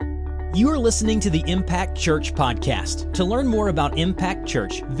You are listening to the Impact Church podcast. To learn more about Impact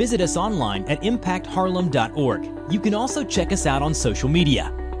Church, visit us online at impactharlem.org. You can also check us out on social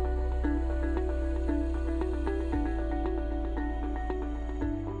media.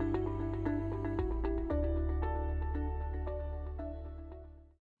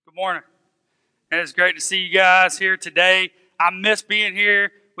 Good morning. It's great to see you guys here today. I missed being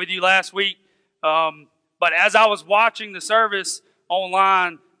here with you last week. But as I was watching the service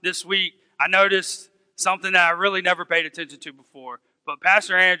online this week, I noticed something that I really never paid attention to before. But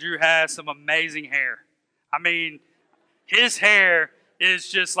Pastor Andrew has some amazing hair. I mean, his hair is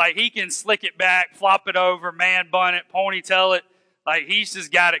just like he can slick it back, flop it over, man bun it, ponytail it. Like he's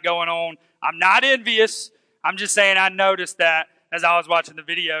just got it going on. I'm not envious. I'm just saying I noticed that as I was watching the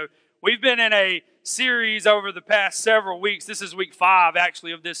video. We've been in a series over the past several weeks. This is week 5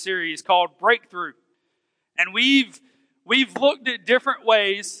 actually of this series called Breakthrough. And we've looked at different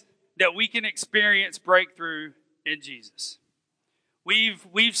ways that we can experience breakthrough in Jesus.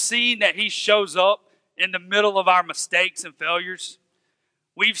 We've seen that He shows up in the middle of our mistakes and failures.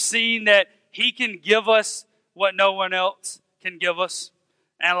 We've seen that He can give us what no one else can give us.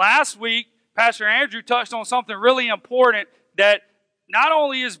 And last week, Pastor Andrew touched on something really important, that not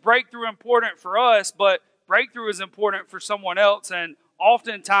only is breakthrough important for us, but breakthrough is important for someone else. And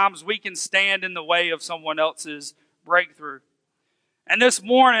oftentimes we can stand in the way of someone else's breakthrough. And this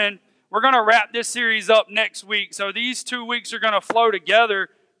morning, we're going to wrap this series up next week. So these 2 weeks are going to flow together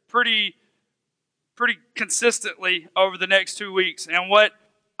pretty consistently over the next 2 weeks. And what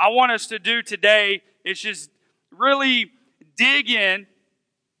I want us to do today is just really dig in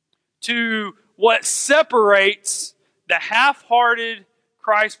to what separates the half-hearted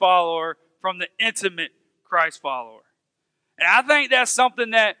Christ follower from the intimate Christ follower. And I think that's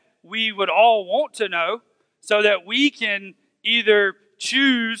something that we would all want to know so that we can either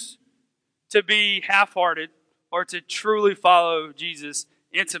choose to be half-hearted or to truly follow Jesus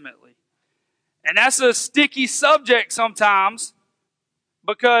intimately. And that's a sticky subject sometimes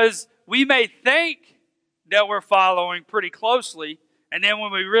because we may think that we're following pretty closely, and then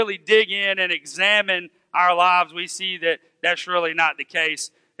when we really dig in and examine our lives, we see that that's really not the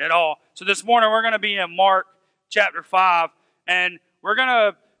case at all. So this morning we're going to be in Mark chapter 5, and we're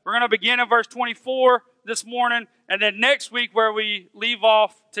going to begin in verse 24 this morning, and then next week where we leave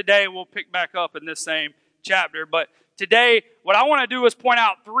off today, we'll pick back up in this same chapter. But today, what I want to do is point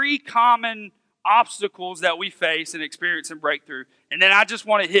out 3 common obstacles that we face in experiencing breakthrough. And then I just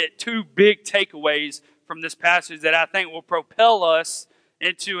want to hit 2 big takeaways from this passage that I think will propel us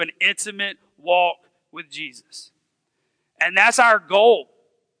into an intimate walk with Jesus. And that's our goal.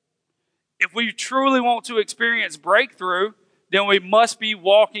 If we truly want to experience breakthrough, then we must be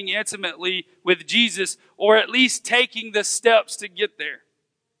walking intimately with Jesus, or at least taking the steps to get there.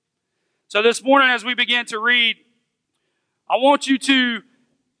 So this morning as we begin to read, I want you to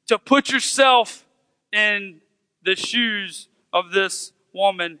put yourself in the shoes of this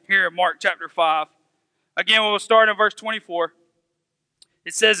woman here in Mark chapter 5. Again, we'll start in verse 24.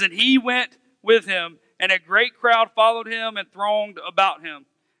 It says, "And he went with him, and a great crowd followed him and thronged about him.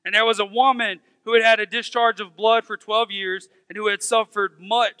 And there was a woman who had had a discharge of blood for 12 years, and who had suffered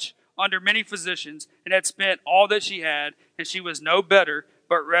much under many physicians, and had spent all that she had, and she was no better,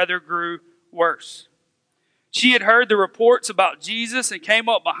 but rather grew worse. She had heard the reports about Jesus, and came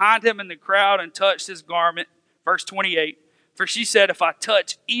up behind him in the crowd, and touched his garment." Verse 28, "For she said, 'If I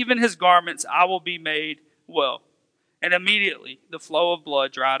touch even his garments, I will be made well.' And immediately the flow of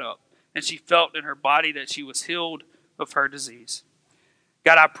blood dried up, and she felt in her body that she was healed of her disease."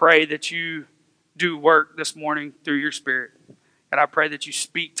 God, I pray that you do work this morning through your Spirit. God, I pray that you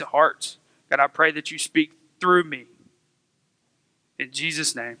speak to hearts. God, I pray that you speak through me. In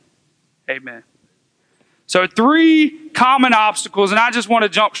Jesus' name, amen. So 3 common obstacles, and I just want to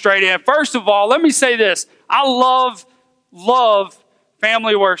jump straight in. First of all, let me say this. I love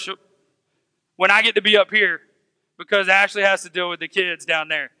family worship when I get to be up here, because Ashley has to deal with the kids down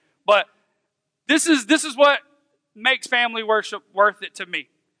there. But this is what makes family worship worth it to me.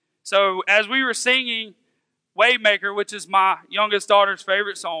 So as we were singing Waymaker, which is my youngest daughter's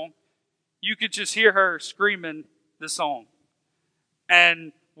favorite song, you could just hear her screaming the song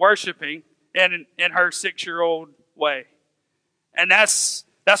and worshiping in her 6-year-old way. And that's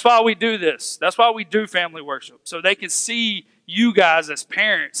why we do this. That's why we do family worship. So they can see you guys as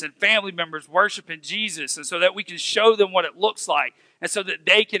parents and family members worshiping Jesus, and so that we can show them what it looks like, and so that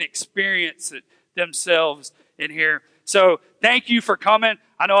they can experience it themselves in here. So thank you for coming.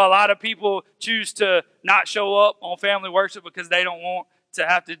 I know a lot of people choose to not show up on family worship because they don't want to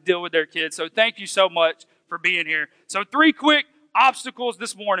have to deal with their kids. So thank you so much for being here. So 3 quick obstacles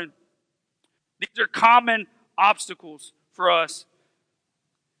this morning. These are common obstacles for us.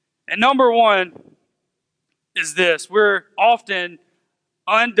 And number one is this: we're often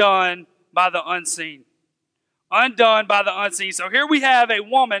undone by the unseen. Undone by the unseen. So here we have a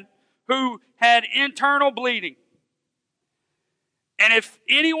woman who had internal bleeding. And if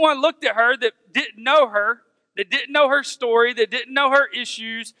anyone looked at her that didn't know her, that didn't know her story, that didn't know her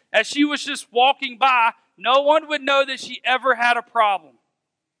issues, as she was just walking by, no one would know that she ever had a problem.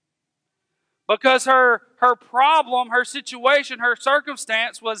 Because her problem, her situation, her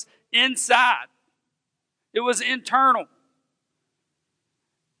circumstance was inside. It was internal.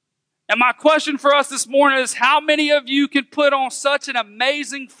 And my question for us this morning is, how many of you can put on such an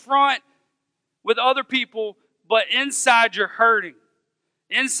amazing front with other people, but inside you're hurting?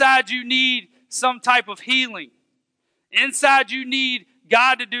 Inside you need some type of healing. Inside you need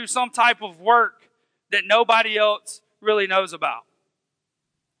God to do some type of work that nobody else really knows about.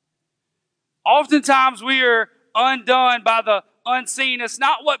 Oftentimes we are undone by the unseen. It's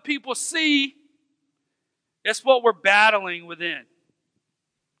not what people see, it's what we're battling within.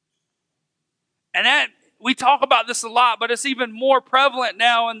 And that we talk about this a lot, but it's even more prevalent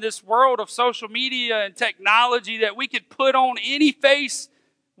now in this world of social media and technology, that we could put on any face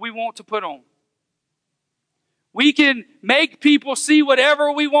we want to put on. We can make people see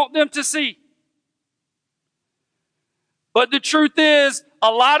whatever we want them to see. But the truth is,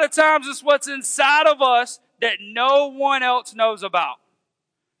 a lot of times it's what's inside of us that no one else knows about,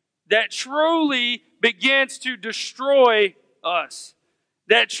 that truly begins to destroy us,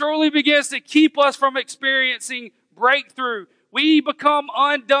 that truly begins to keep us from experiencing breakthrough. We become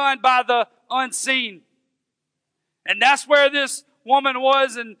undone by the unseen. And that's where this woman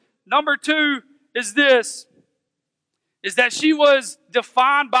was. And number two is this, is that she was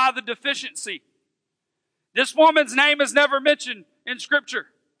defined by the deficiency. This woman's name is never mentioned in Scripture.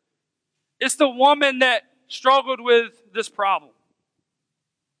 It's the woman that struggled with this problem.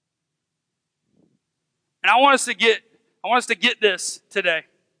 And I want us to get this today.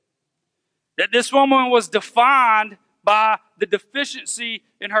 That this woman was defined by the deficiency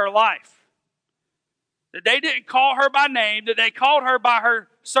in her life. That they didn't call her by name, that they called her by her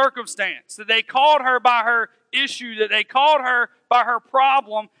circumstance, that they called her by her issue, that they called her by her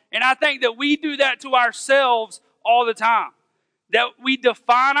problem. And I think that we do that to ourselves all the time. That we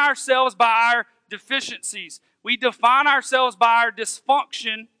define ourselves by our deficiencies. We define ourselves by our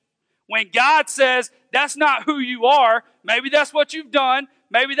dysfunction, when God says that's not who you are. Maybe that's what you've done.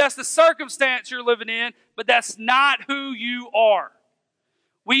 Maybe that's the circumstance you're living in, but that's not who you are.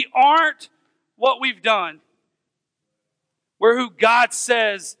 We aren't what we've done. We're who God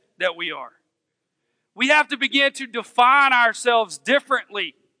says that we are. We have to begin to define ourselves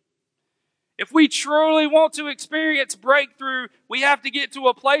differently. If we truly want to experience breakthrough, we have to get to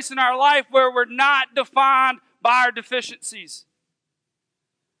a place in our life where we're not defined by our deficiencies.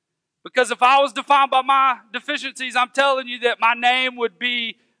 Because if I was defined by my deficiencies, I'm telling you that my name would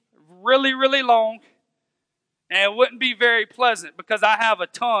be really, really long, and it wouldn't be very pleasant, because I have a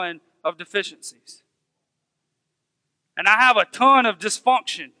ton of deficiencies. And I have a ton of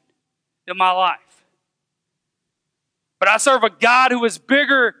dysfunction in my life. But I serve a God who is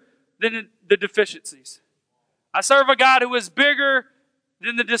bigger than the deficiencies. I serve a God who is bigger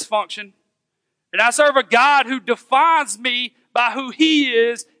than the dysfunction. And I serve a God who defines me by who He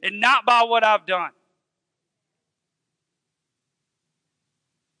is and not by what I've done.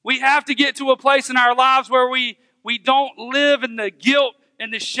 We have to get to a place in our lives where we don't live in the guilt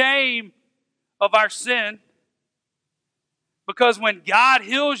and the shame of our sin. Because when God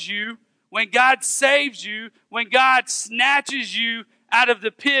heals you, when God saves you, when God snatches you out of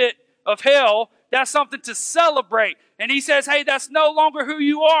the pit of hell, that's something to celebrate. And He says, hey, that's no longer who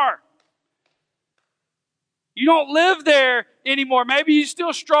you are. You don't live there anymore. Maybe you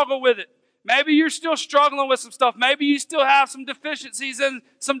still struggle with it. Maybe you're still struggling with some stuff. Maybe you still have some deficiencies and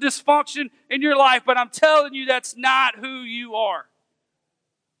some dysfunction in your life. But I'm telling you, that's not who you are.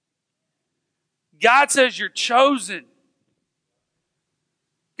 God says you're chosen.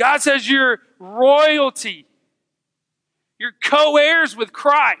 God says you're royalty. You're co-heirs with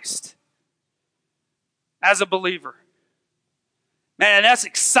Christ as a believer. Man, that's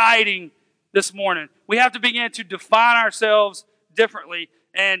exciting this morning. We have to begin to define ourselves differently.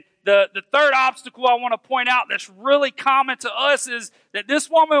 And the third obstacle I want to point out that's really common to us is that this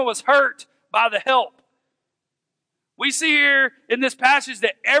woman was hurt by the help. We see here in this passage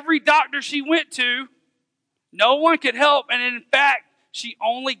that every doctor she went to, no one could help. And in fact, she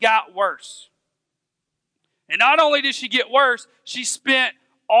only got worse. And not only did she get worse, she spent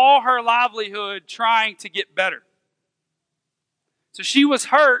all her livelihood trying to get better. So she was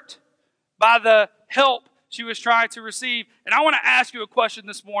hurt by the help she was trying to receive. And I want to ask you a question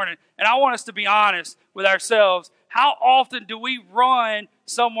this morning, and I want us to be honest with ourselves. How often do we run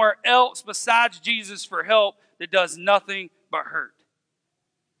somewhere else besides Jesus for help that does nothing but hurt?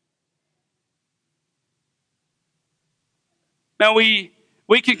 Now, we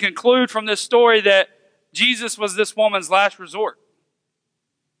can conclude from this story that Jesus was this woman's last resort.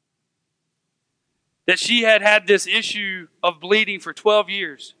 That she had had this issue of bleeding for 12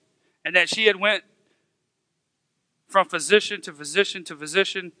 years. And that she had went from physician to physician to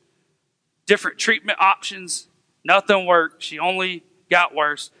physician, different treatment options. Nothing worked. She only got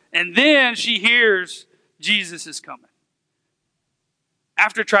worse. And then she hears Jesus is coming.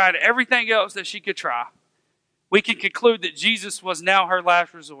 After trying everything else that she could try, we can conclude that Jesus was now her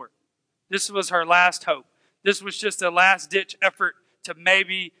last resort. This was her last hope. This was just a last-ditch effort to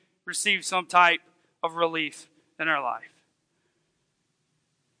maybe receive some type of relief in her life.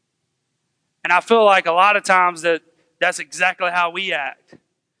 And I feel like a lot of times that's exactly how we act.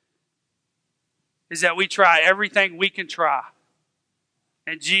 Is that we try everything we can try.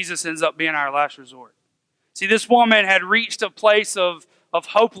 And Jesus ends up being our last resort. See, this woman had reached a place of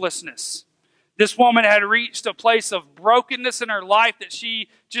hopelessness. This woman had reached a place of brokenness in her life that she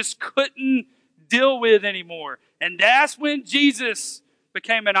just couldn't deal with anymore. And that's when Jesus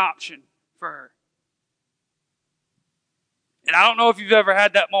became an option for her. And I don't know if you've ever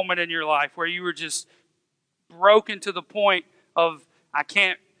had that moment in your life where you were just broken to the point of, I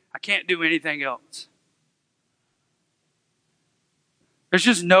can't do anything else. There's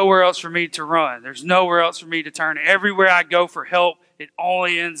just nowhere else for me to run. There's nowhere else for me to turn. Everywhere I go for help, it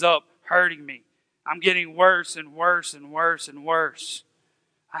only ends up hurting me. I'm getting worse and worse and worse and worse.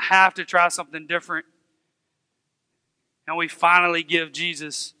 I have to try something different. And we finally give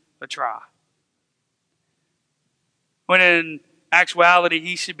Jesus a try. When in actuality,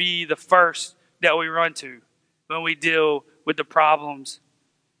 He should be the first that we run to when we deal with the problems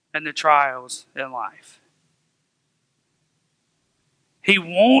and the trials in life. He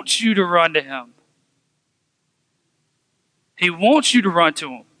wants you to run to Him. He wants you to run to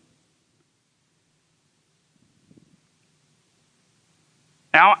Him.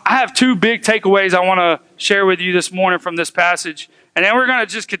 Now, I have two big takeaways I want to share with you this morning from this passage. And then we're going to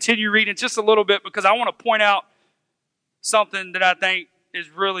just continue reading just a little bit because I want to point out something that I think is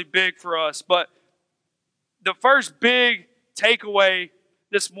really big for us. But the first big takeaway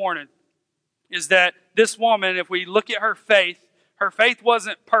this morning is that this woman, if we look at her faith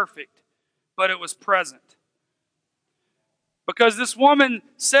wasn't perfect, but it was present. Because this woman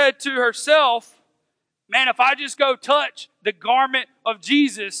said to herself, man, if I just go touch the garment of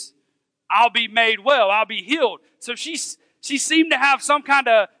Jesus, I'll be made well. I'll be healed. So she seemed to have some kind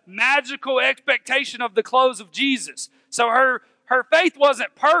of magical expectation of the clothes of Jesus. So her faith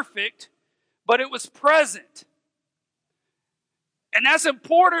wasn't perfect, but it was present. And that's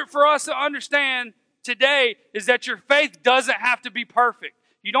important for us to understand today, is that your faith doesn't have to be perfect.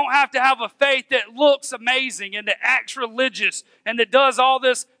 You don't have to have a faith that looks amazing and that acts religious and that does all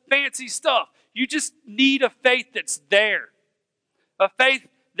this fancy stuff. You just need a faith that's there. A faith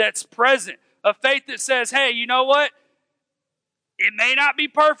that's present. A faith that says, hey, you know what? It may not be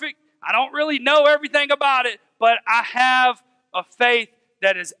perfect. I don't really know everything about it, but I have a faith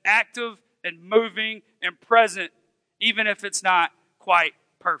that is active and moving and present, even if it's not quite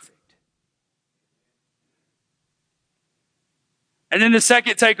perfect. And then the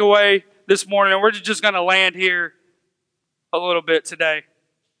second takeaway this morning, and we're just going to land here a little bit today,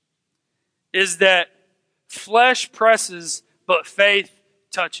 is that flesh presses, but faith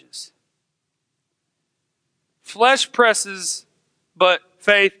touches. Flesh presses, but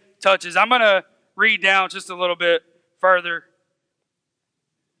faith touches. I'm going to read down just a little bit further.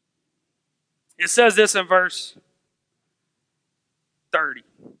 It says this in verse 30.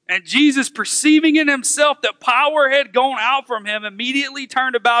 And Jesus, perceiving in himself that power had gone out from him, immediately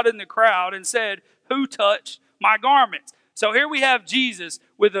turned about in the crowd and said, who touched my garments? So here we have Jesus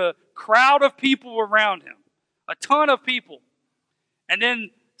with a crowd of people around him. A ton of people. And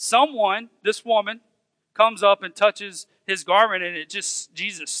then someone, this woman, comes up and touches his garment, and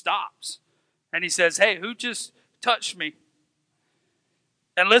Jesus stops. And he says, hey, who just touched me?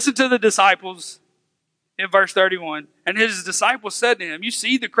 And listen to the disciples in verse 31. And his disciples said to him, you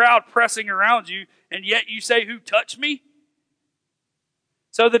see the crowd pressing around you, and yet you say, who touched me?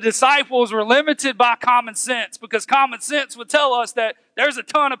 So the disciples were limited by common sense, because common sense would tell us that there's a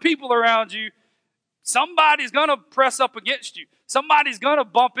ton of people around you. Somebody's going to press up against you. Somebody's going to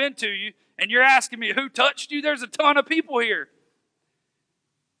bump into you, and you're asking me, who touched you? There's a ton of people here.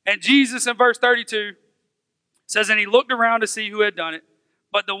 And Jesus in verse 32 says, and he looked around to see who had done it.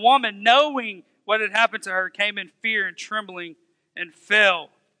 But the woman, knowing what had happened to her, came in fear and trembling and fell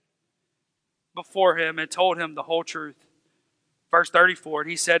before him and told him the whole truth. Verse 34, and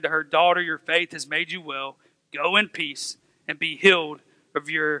he said to her, "Daughter, your faith has made you well. Go in peace and be healed of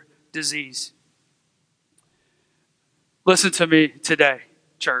your disease." Listen to me today,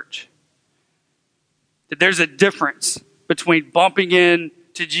 church. That there's a difference between bumping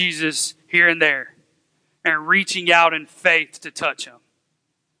into Jesus here and there and reaching out in faith to touch him.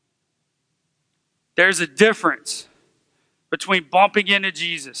 There's a difference between bumping into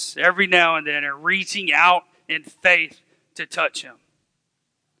Jesus every now and then and reaching out in faith to touch him.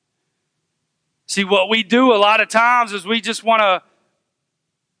 See, what we do a lot of times is we just want to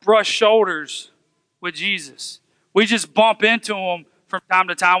brush shoulders with Jesus. We just bump into him from time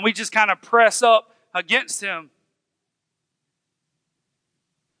to time. We just kind of press up against him.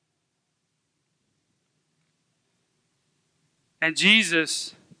 And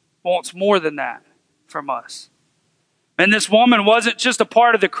Jesus wants more than that from us. And this woman wasn't just a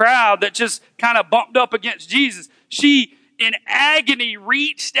part of the crowd that just kind of bumped up against Jesus. She, in agony,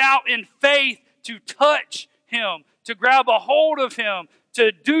 reached out in faith to touch him, to grab a hold of him,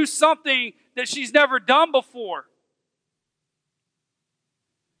 to do something that she's never done before.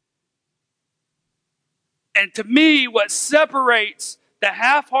 And to me, what separates the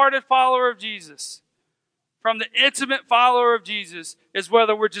half-hearted follower of Jesus from the intimate follower of Jesus is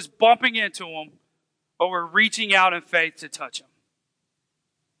whether we're just bumping into him or we're reaching out in faith to touch him.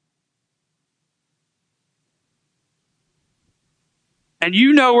 And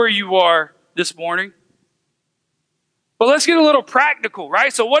you know where you are this morning. But let's get a little practical,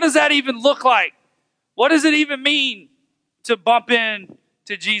 right? So what does that even look like? What does it even mean to bump in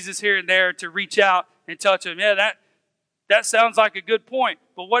to Jesus here and there, to reach out and touch him? Yeah, that sounds like a good point.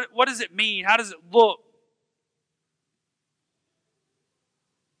 But what does it mean? How does it look?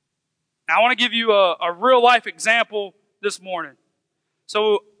 Now, I want to give you a real life example this morning.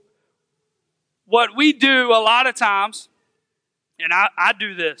 So what we do a lot of times, and I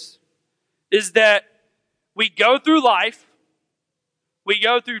do this, is that we go through life, we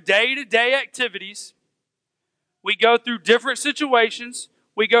go through day-to-day activities, we go through different situations,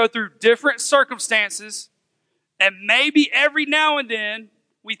 we go through different circumstances, and maybe every now and then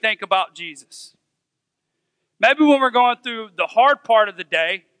we think about Jesus. Maybe when we're going through the hard part of the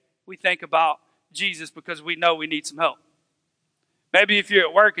day, we think about Jesus because we know we need some help. Maybe if you're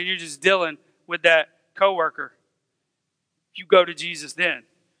at work and you're just dealing with that coworker, you go to Jesus then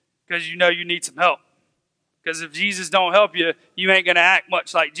because you know you need some help. Because if Jesus don't help you, you ain't going to act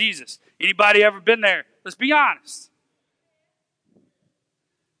much like Jesus. Anybody ever been there? Let's be honest.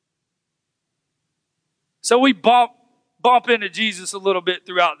 So we bump into Jesus a little bit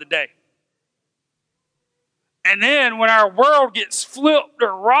throughout the day. And then when our world gets flipped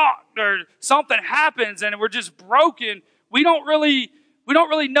or rocked or something happens and we're just broken, we don't really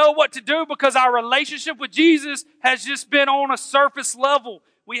know what to do because our relationship with Jesus has just been on a surface level.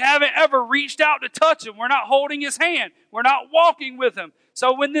 We haven't ever reached out to touch him. We're not holding his hand. We're not walking with him.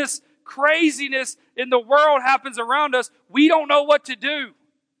 So when this craziness in the world happens around us, we don't know what to do.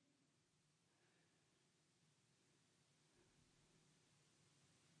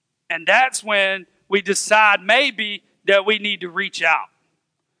 And that's when we decide maybe that we need to reach out.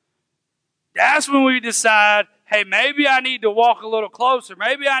 That's when we decide, hey, maybe I need to walk a little closer.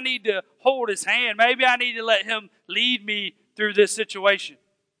 Maybe I need to hold his hand. Maybe I need to let him lead me through this situation.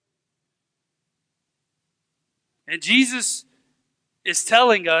 And Jesus is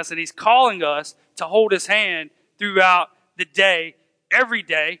telling us and he's calling us to hold his hand throughout the day,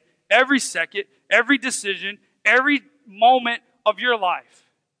 every second, every decision, every moment of your life.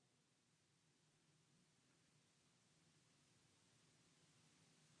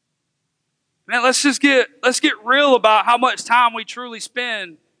 Man, let's get real about how much time we truly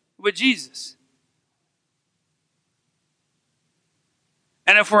spend with Jesus.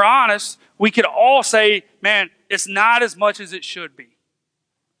 And if we're honest, we could all say, man, it's not as much as it should be.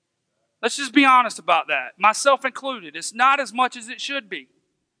 Let's just be honest about that, myself included. It's not as much as it should be.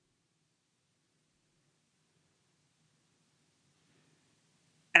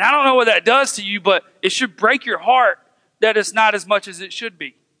 And I don't know what that does to you, but it should break your heart that it's not as much as it should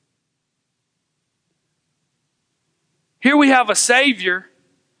be. Here we have a Savior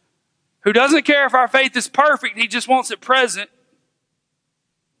who doesn't care if our faith is perfect. He just wants it present.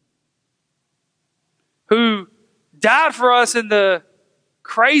 Who died for us in the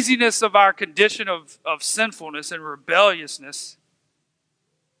craziness of our condition of sinfulness and rebelliousness.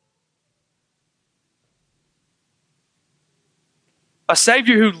 A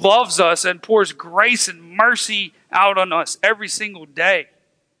Savior who loves us and pours grace and mercy out on us every single day.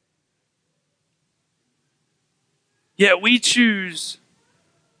 Yet we choose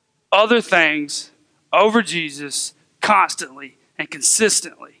other things over Jesus constantly and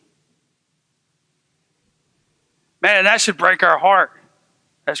consistently. Man, that should break our heart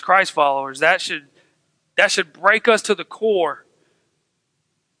as Christ followers. That should break us to the core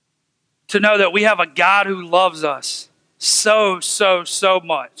to know that we have a God who loves us so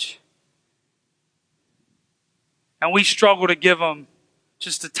much. And we struggle to give him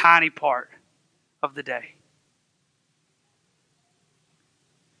just a tiny part of the day.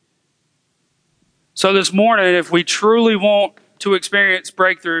 So this morning, if we truly want to experience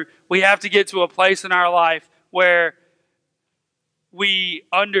breakthrough, we have to get to a place in our life where we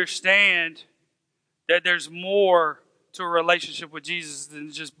understand that there's more to a relationship with Jesus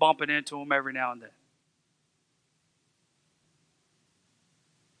than just bumping into him every now and then.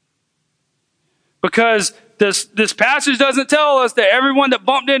 Because this passage doesn't tell us that everyone that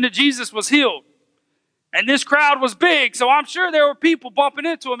bumped into Jesus was healed. And this crowd was big, so I'm sure there were people bumping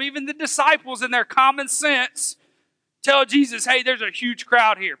into him. Even the disciples in their common sense tell Jesus, hey, there's a huge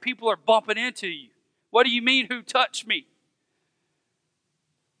crowd here. People are bumping into you. What do you mean, who touched me?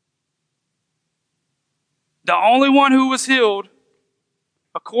 The only one who was healed,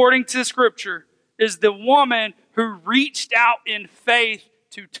 according to Scripture, is the woman who reached out in faith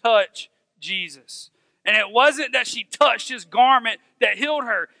to touch Jesus. And it wasn't that she touched his garment that healed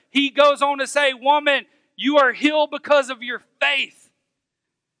her. He goes on to say, woman, you are healed because of your faith.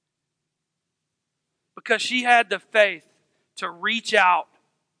 Because she had the faith to reach out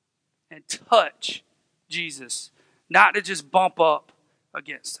and touch Jesus, not to just bump up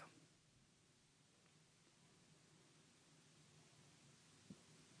against him.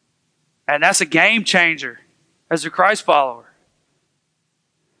 And that's a game changer as a Christ follower.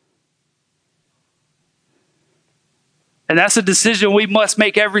 And that's a decision we must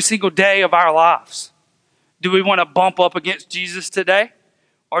make every single day of our lives. Do we want to bump up against Jesus today?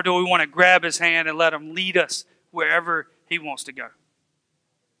 Or do we want to grab his hand and let him lead us wherever he wants to go?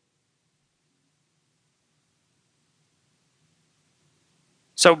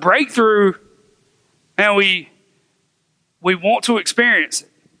 So breakthrough, and we want to experience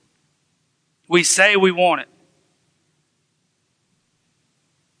it. We say we want it.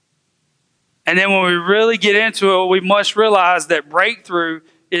 And then when we really get into it, we must realize that breakthrough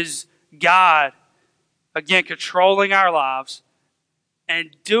is God, again, controlling our lives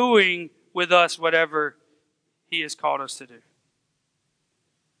and doing with us whatever he has called us to do.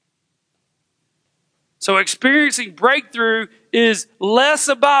 So experiencing breakthrough is less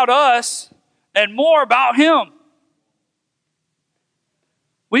about us and more about him.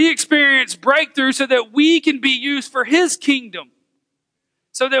 We experience breakthrough so that we can be used for his kingdom,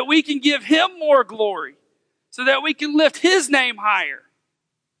 so that we can give him more glory, so that we can lift his name higher.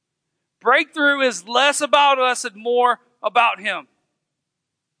 Breakthrough is less about us and more about him.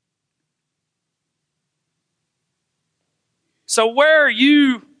 So where are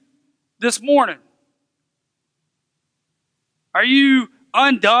you this morning? Are you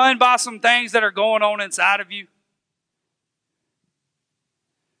undone by some things that are going on inside of you?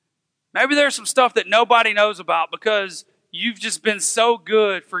 Maybe there's some stuff that nobody knows about because you've just been so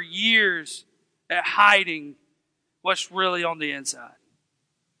good for years at hiding what's really on the inside.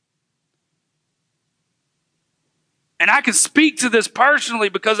 And I can speak to this personally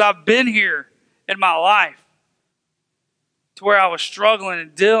because I've been here in my life to where I was struggling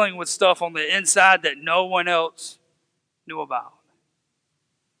and dealing with stuff on the inside that no one else knew about.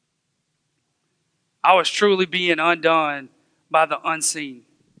 I was truly being undone by the unseen.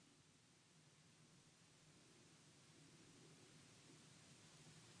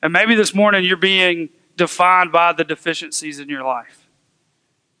 And maybe this morning you're being defined by the deficiencies in your life.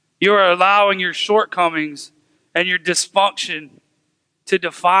 You are allowing your shortcomings and your dysfunction to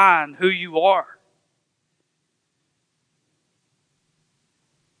define who you are.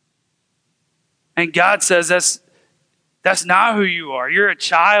 And God says that's not who you are. You're a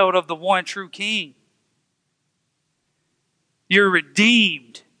child of the one true King. You're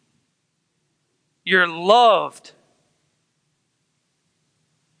redeemed. You're loved.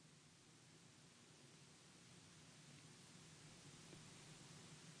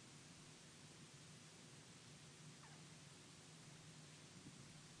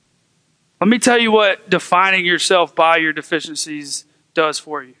 Let me tell you what defining yourself by your deficiencies does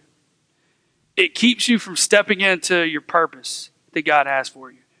for you. It keeps you from stepping into your purpose that God has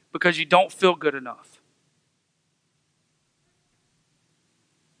for you because you don't feel good enough.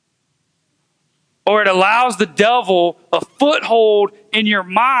 Or it allows the devil a foothold in your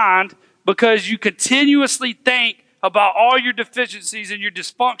mind because you continuously think about all your deficiencies and your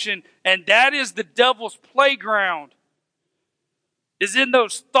dysfunction, and that is the devil's playground is in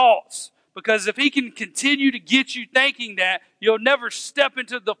those thoughts. Because if he can continue to get you thinking that, you'll never step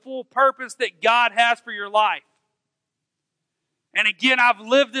into the full purpose that God has for your life. And again, I've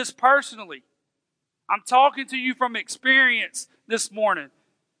lived this personally. I'm talking to you from experience this morning.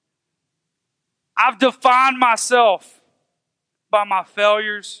 I've defined myself by my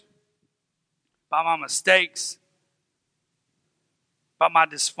failures, by my mistakes, by my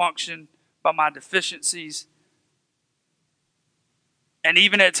dysfunction, by my deficiencies, and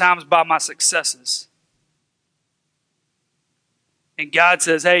even at times by my successes. And God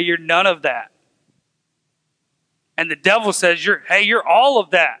says, hey, you're none of that. And the devil says, you're all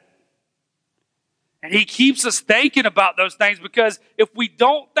of that. And he keeps us thinking about those things, because if we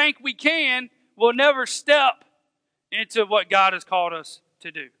don't think we can, we'll never step into what God has called us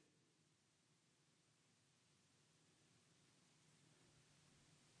to do.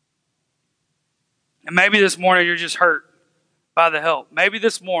 And maybe this morning you're just hurt by the help. Maybe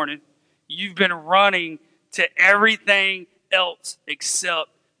this morning you've been running to everything else except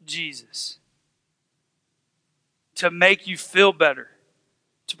Jesus to make you feel better,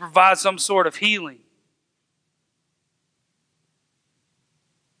 to provide some sort of healing,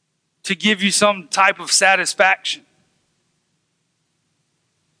 to give you some type of satisfaction.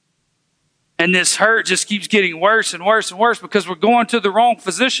 And this hurt just keeps getting worse and worse and worse because we're going to the wrong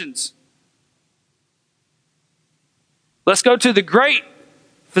physicians. Let's go to the great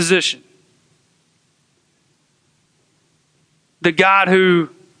physician. The God who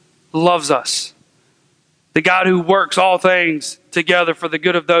loves us. The God who works all things together for the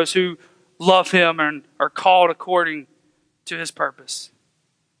good of those who love Him and are called according to His purpose.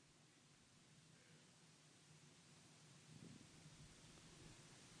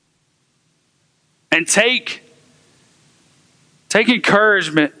 And take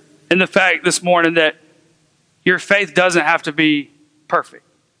encouragement in the fact this morning that your faith doesn't have to be perfect.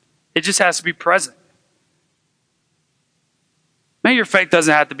 It just has to be present. Man, your faith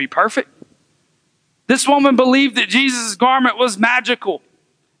doesn't have to be perfect. This woman believed that Jesus' garment was magical,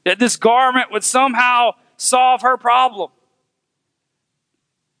 that this garment would somehow solve her problem.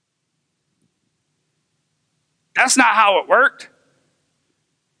 That's not how it worked.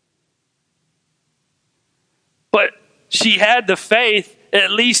 But she had the faith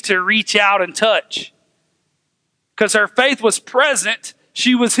at least to reach out and touch. Because her faith was present,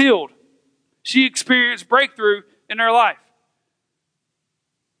 she was healed. She experienced breakthrough in her life.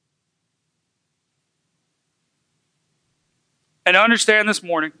 And understand this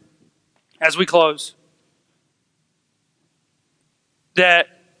morning, as we close, that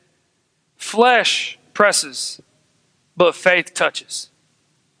flesh presses, but faith touches.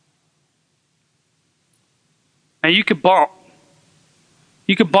 And you could bump.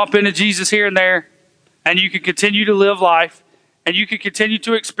 You could bump into Jesus here and there, and you could continue to live life, and you could continue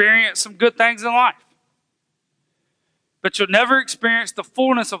to experience some good things in life. But you'll never experience the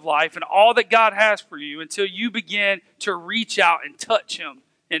fullness of life and all that God has for you until you begin to reach out and touch Him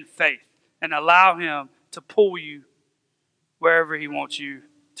in faith and allow Him to pull you wherever He wants you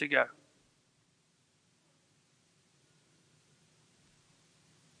to go.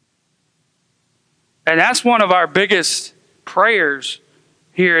 And that's one of our biggest prayers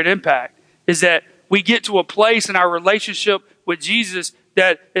here at Impact, is that we get to a place in our relationship with Jesus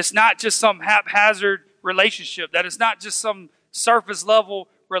that it's not just some haphazard relationship, that it's not just some surface level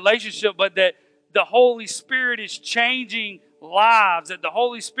relationship, but that the Holy Spirit is changing lives, that the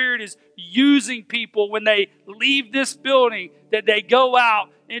Holy Spirit is using people when they leave this building, that they go out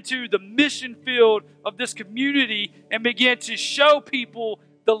into the mission field of this community and begin to show people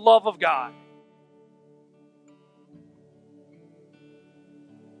the love of God.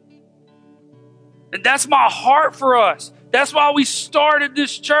 And that's my heart for us. That's why we started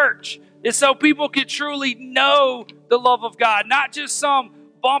this church. It's so people can truly know the love of God. Not just some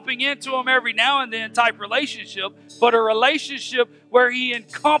bumping into Him every now and then type relationship, but a relationship where He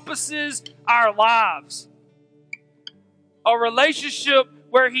encompasses our lives. A relationship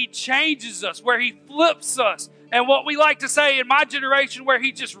where He changes us, where He flips us. And what we like to say in my generation, where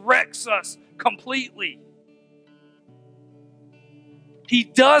He just wrecks us completely. He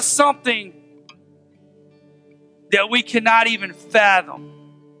does something that we cannot even fathom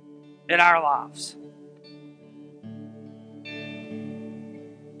in our lives.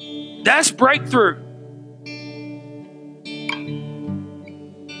 That's breakthrough.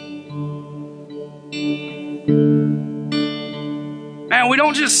 Man, we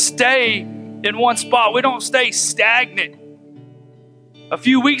don't just stay in one spot. We don't stay stagnant. A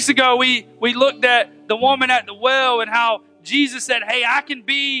few weeks ago, we looked at the woman at the well and how Jesus said, hey, I can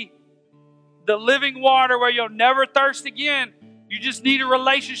be the living water where you'll never thirst again. You just need a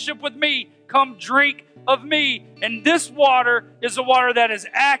relationship with me. Come drink of me. And this water is a water that is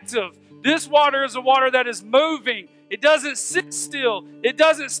active. This water is a water that is moving. It doesn't sit still. It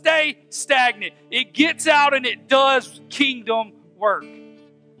doesn't stay stagnant. It gets out and it does kingdom work.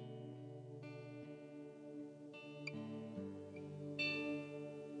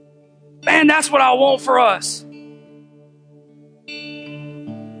 Man, that's what I want for us.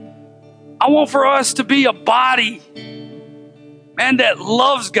 I want for us to be a body, man, that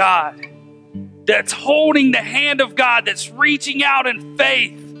loves God, that's holding the hand of God, that's reaching out in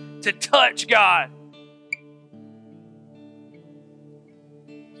faith to touch God.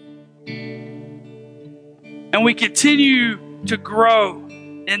 And we continue to grow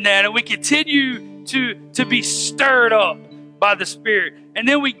in that, and we continue to be stirred up by the Spirit. And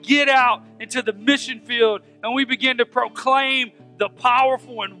then we get out into the mission field and we begin to proclaim the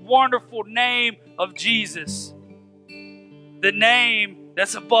powerful and wonderful name of Jesus. The name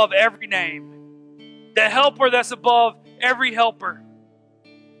that's above every name. The helper that's above every helper.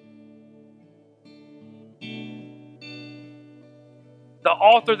 The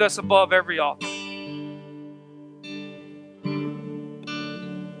author that's above every author.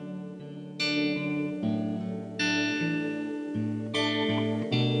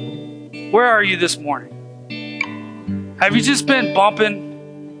 Where are you this morning? Have you just been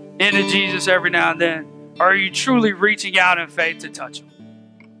bumping into Jesus every now and then? Or are you truly reaching out in faith to touch Him?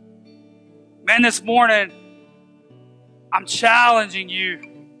 Man, this morning, I'm challenging you.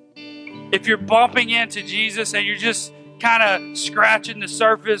 If you're bumping into Jesus and you're just kind of scratching the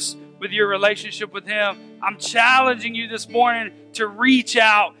surface with your relationship with Him, I'm challenging you this morning to reach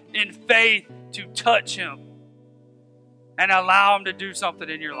out in faith to touch Him and allow Him to do something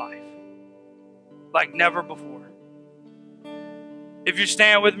in your life like never before. If you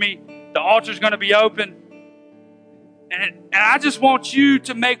stand with me, the altar's going to be open. And I just want you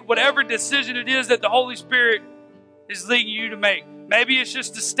to make whatever decision it is that the Holy Spirit is leading you to make. Maybe it's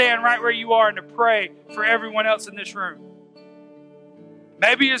just to stand right where you are and to pray for everyone else in this room.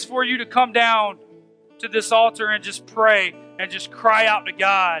 Maybe it's for you to come down to this altar and just pray and just cry out to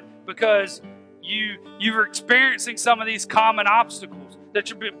God because you're experiencing some of these common obstacles that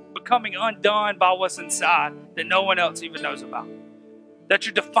you're becoming undone by what's inside that no one else even knows about. That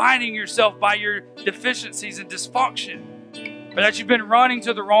you're defining yourself by your deficiencies and dysfunction, or that you've been running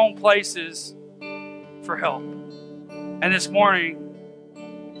to the wrong places for help. And this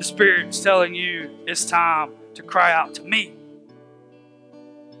morning, the Spirit's telling you it's time to cry out to me.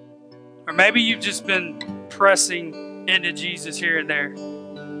 Or maybe you've just been pressing into Jesus here and there.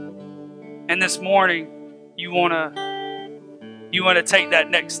 And this morning, you want to take that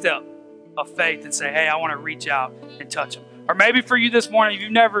next step of faith and say, hey, I want to reach out and touch Him. Or maybe for you this morning,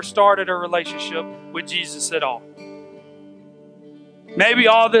 you've never started a relationship with Jesus at all. Maybe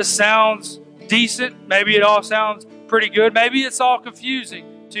all this sounds decent. Maybe it all sounds pretty good. Maybe it's all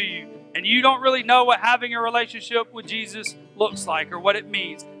confusing to you. And you don't really know what having a relationship with Jesus looks like or what it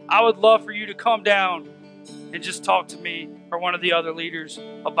means. I would love for you to come down and just talk to me or one of the other leaders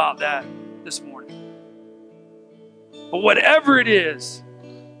about that this morning. But whatever it is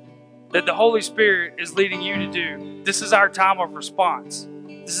that the Holy Spirit is leading you to do, this is our time of response.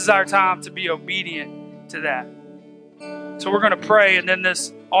 This is our time to be obedient to that. So we're going to pray, and then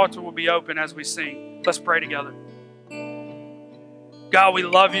this altar will be open as we sing. Let's pray together. God, we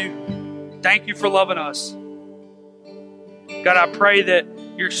love you. Thank you for loving us. God, I pray that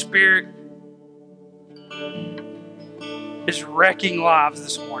your Spirit is wrecking lives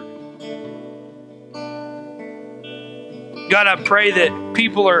this morning. God, I pray that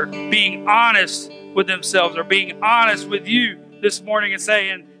people are being honest with themselves or being honest with you this morning and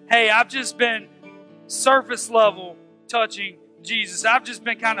saying, hey, I've just been surface level touching Jesus. I've just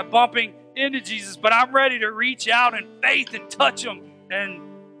been kind of bumping into Jesus, but I'm ready to reach out in faith and touch Him and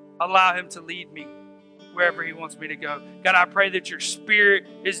allow Him to lead me wherever He wants me to go. God, I pray that your Spirit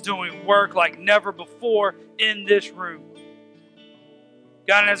is doing work like never before in this room.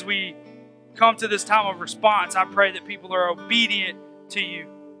 God, and as we come to this time of response, I pray that people are obedient to you,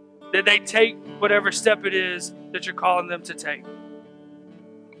 that they take whatever step it is that you're calling them to take.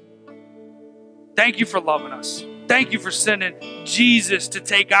 Thank you for loving us. Thank you for sending Jesus to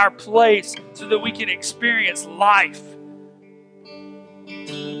take our place so that we can experience life.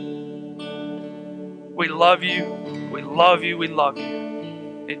 We love you. We love you. We love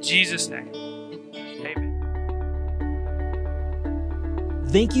you. In Jesus' name, amen.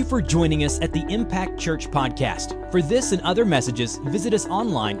 Thank you for joining us at the Impact Church Podcast. For this and other messages, visit us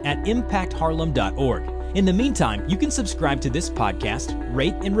online at impactharlem.org. In the meantime, you can subscribe to this podcast,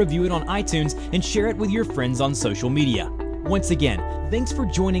 rate and review it on iTunes, and share it with your friends on social media. Once again, thanks for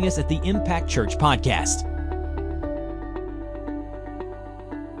joining us at the Impact Church Podcast.